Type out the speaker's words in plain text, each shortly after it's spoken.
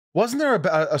Wasn't there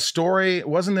a story?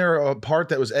 Wasn't there a part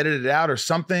that was edited out or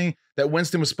something that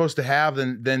Winston was supposed to have,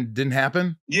 then didn't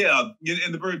happen? Yeah,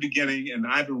 in the very beginning, and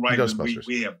I've been writing them,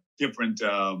 we have different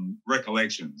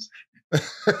recollections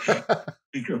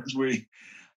because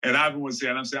and Ivan was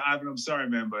saying, Ivan, I'm sorry,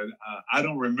 man, but I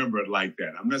don't remember it like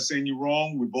that. I'm not saying you're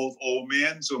wrong. We're both old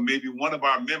men, so maybe one of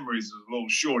our memories is a little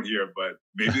short here, but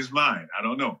maybe it's mine. I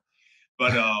don't know.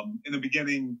 But in the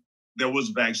beginning, there was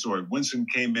a backstory. Winston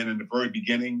came in the very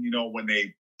beginning, when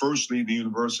they first leave the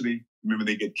university. Remember,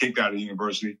 they get kicked out of the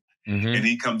university. Mm-hmm. And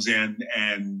he comes in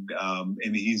and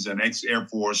he's an ex-Air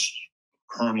Force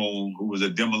colonel who was a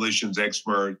demolitions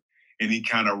expert. And he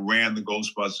kind of ran the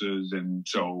Ghostbusters. And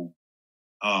so,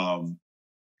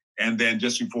 and then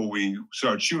just before we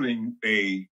started shooting,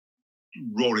 they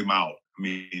wrote him out. I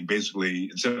mean, basically,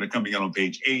 instead of coming in on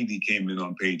page 8, he came in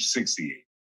on page 68.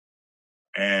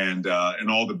 And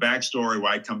all the backstory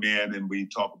where I come in and we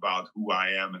talk about who I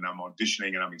am and I'm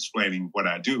auditioning and I'm explaining what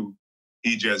I do.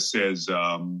 He just says,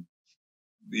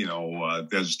 there's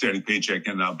a steady paycheck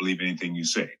and I'll believe anything you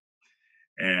say.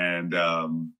 And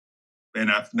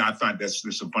I find that's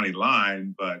just a funny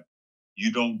line, but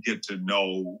you don't get to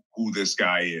know who this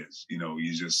guy is.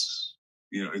 You just,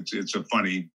 it's a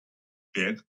funny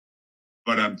bit.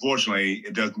 But unfortunately,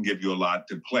 it doesn't give you a lot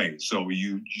to play. So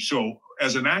so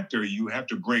as an actor, you have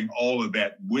to bring all of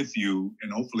that with you,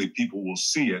 and hopefully people will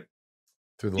see it.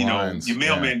 Through the lines. Your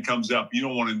mailman comes up. You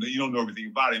don't know everything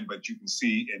about him, but you can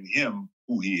see in him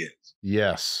who he is.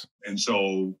 Yes. And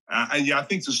so I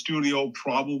think the studio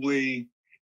probably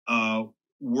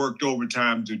worked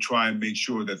overtime to try and make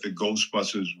sure that the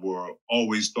Ghostbusters were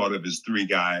always thought of as 3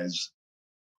 guys.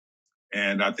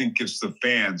 And I think it's the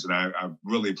fans, and I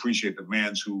really appreciate the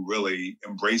fans who really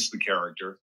embrace the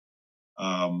character.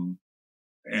 And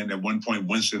at one point,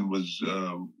 Winston was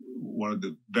one of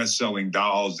the best-selling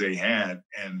dolls they had,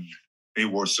 and they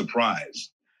were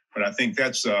surprised. But I think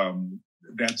that's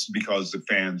because the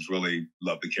fans really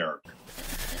love the character.